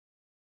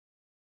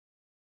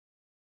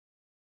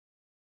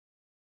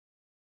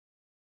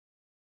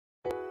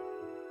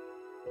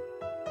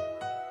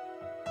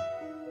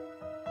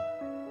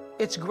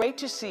It's great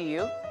to see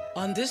you.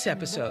 On this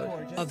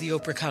episode of The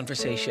Oprah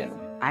Conversation,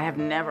 I have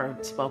never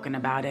spoken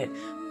about it.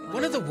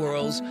 one of the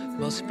world's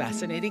most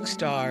fascinating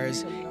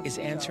stars is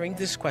answering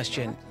this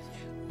question: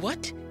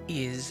 what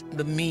is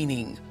the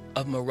meaning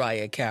of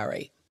Mariah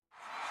Carey?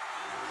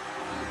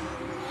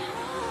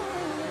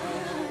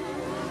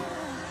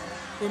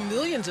 For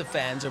millions of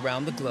fans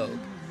around the globe,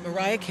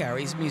 Mariah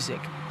Carey's music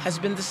has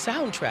been the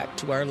soundtrack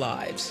to our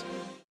lives.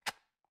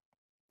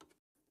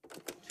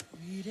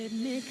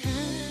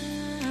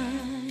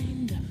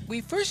 We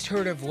first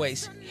heard her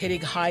voice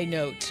hitting high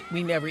notes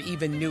we never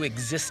even knew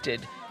existed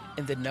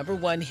in the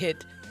 #1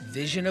 hit,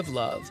 Vision of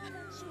Love.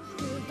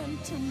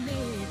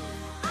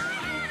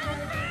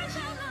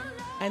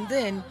 And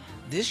then,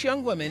 this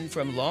young woman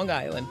from Long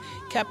Island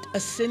kept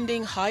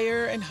ascending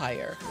higher and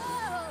higher.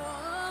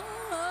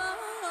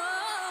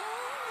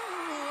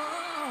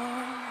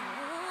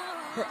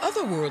 Her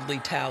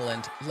otherworldly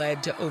talent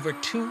led to over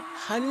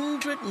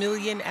 200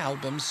 million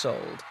albums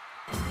sold,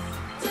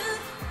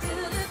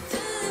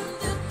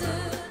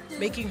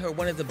 making her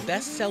one of the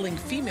best-selling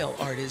female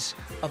artists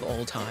of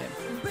all time.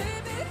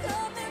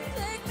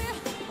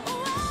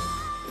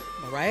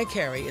 Mariah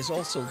Carey is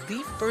also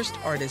the first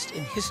artist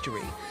in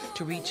history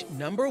to reach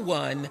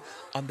 #1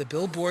 on the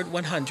Billboard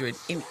 100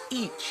 in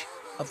each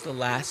of the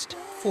last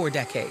 4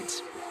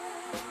 decades.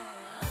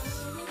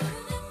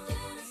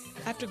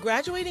 After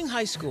graduating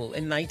high school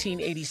in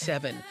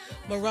 1987,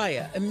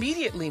 Mariah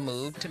immediately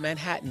moved to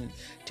Manhattan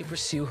to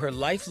pursue her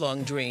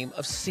lifelong dream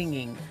of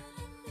singing.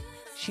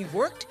 She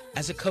worked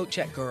as a coat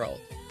check girl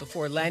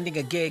before landing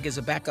a gig as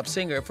a backup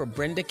singer for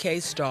Brenda K.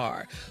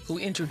 Starr, who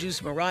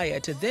introduced Mariah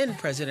to then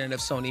president of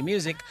Sony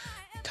Music,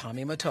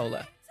 Tommy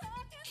Mottola.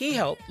 He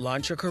helped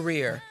launch her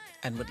career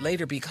and would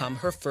later become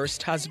her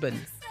first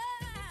husband.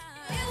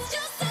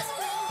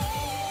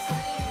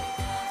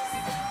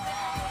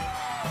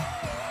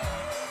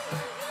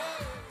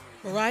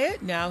 Mariah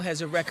now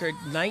has a record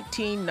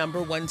 19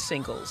 #1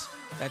 singles.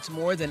 That's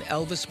more than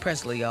Elvis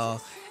Presley, y'all.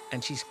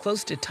 And she's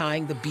close to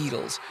tying the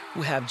Beatles,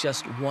 who have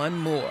just one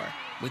more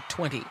with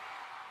 20.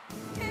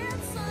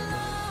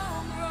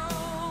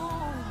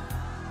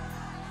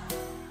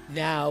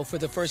 Now, for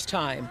the first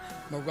time,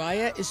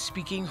 Mariah is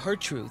speaking her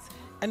truth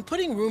and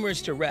putting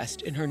rumors to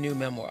rest in her new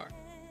memoir.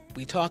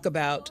 We talk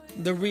about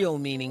the real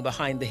meaning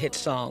behind the hit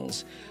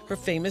songs, her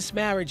famous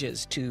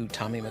marriages to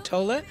Tommy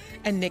Mottola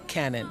and Nick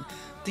Cannon,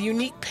 the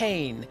unique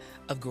pain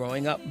of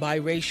growing up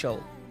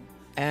biracial,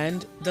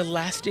 and the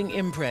lasting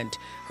imprint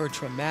her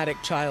traumatic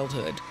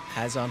childhood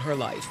has on her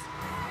life.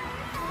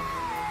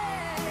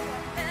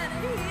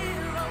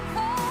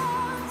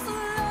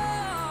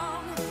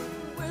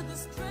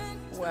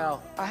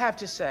 Well, I have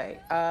to say,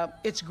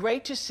 it's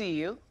great to see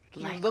you.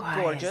 You look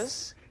Likewise.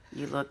 gorgeous.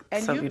 You look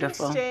And so you've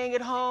beautiful. been staying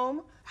at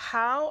home.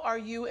 How are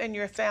you and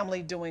your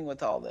family doing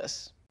with all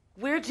this?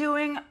 We're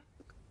doing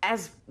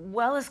as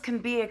well as can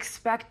be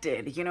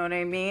expected, you know what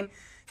I mean?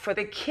 For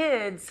the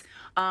kids,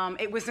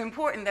 it was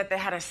important that they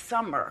had a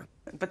summer,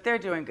 but they're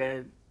doing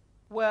good.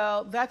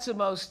 Well, that's the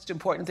most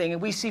important thing.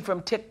 And we see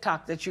from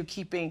TikTok that you're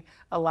keeping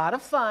a lot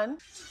of fun.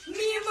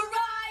 Me and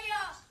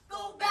Mariah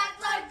go back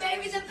like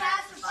babies and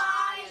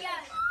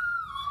pacifiers.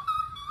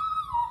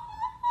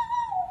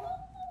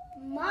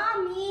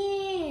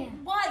 Mommy.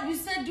 What? You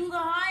said do the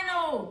high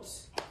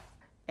notes.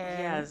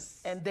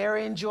 Yes. And they're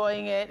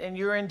enjoying it, and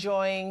you're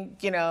enjoying,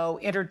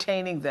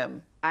 entertaining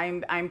them.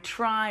 I'm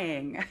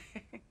trying.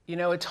 You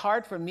know, it's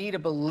hard for me to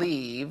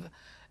believe,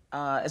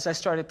 as I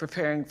started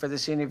preparing for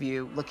this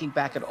interview, looking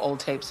back at old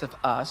tapes of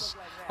us.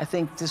 I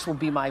think this will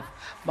be my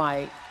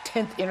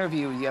 10th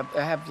interview.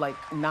 I have like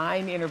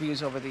 9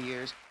 interviews over the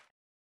years.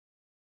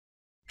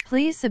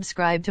 Please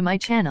subscribe to my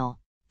channel.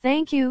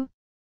 Thank you.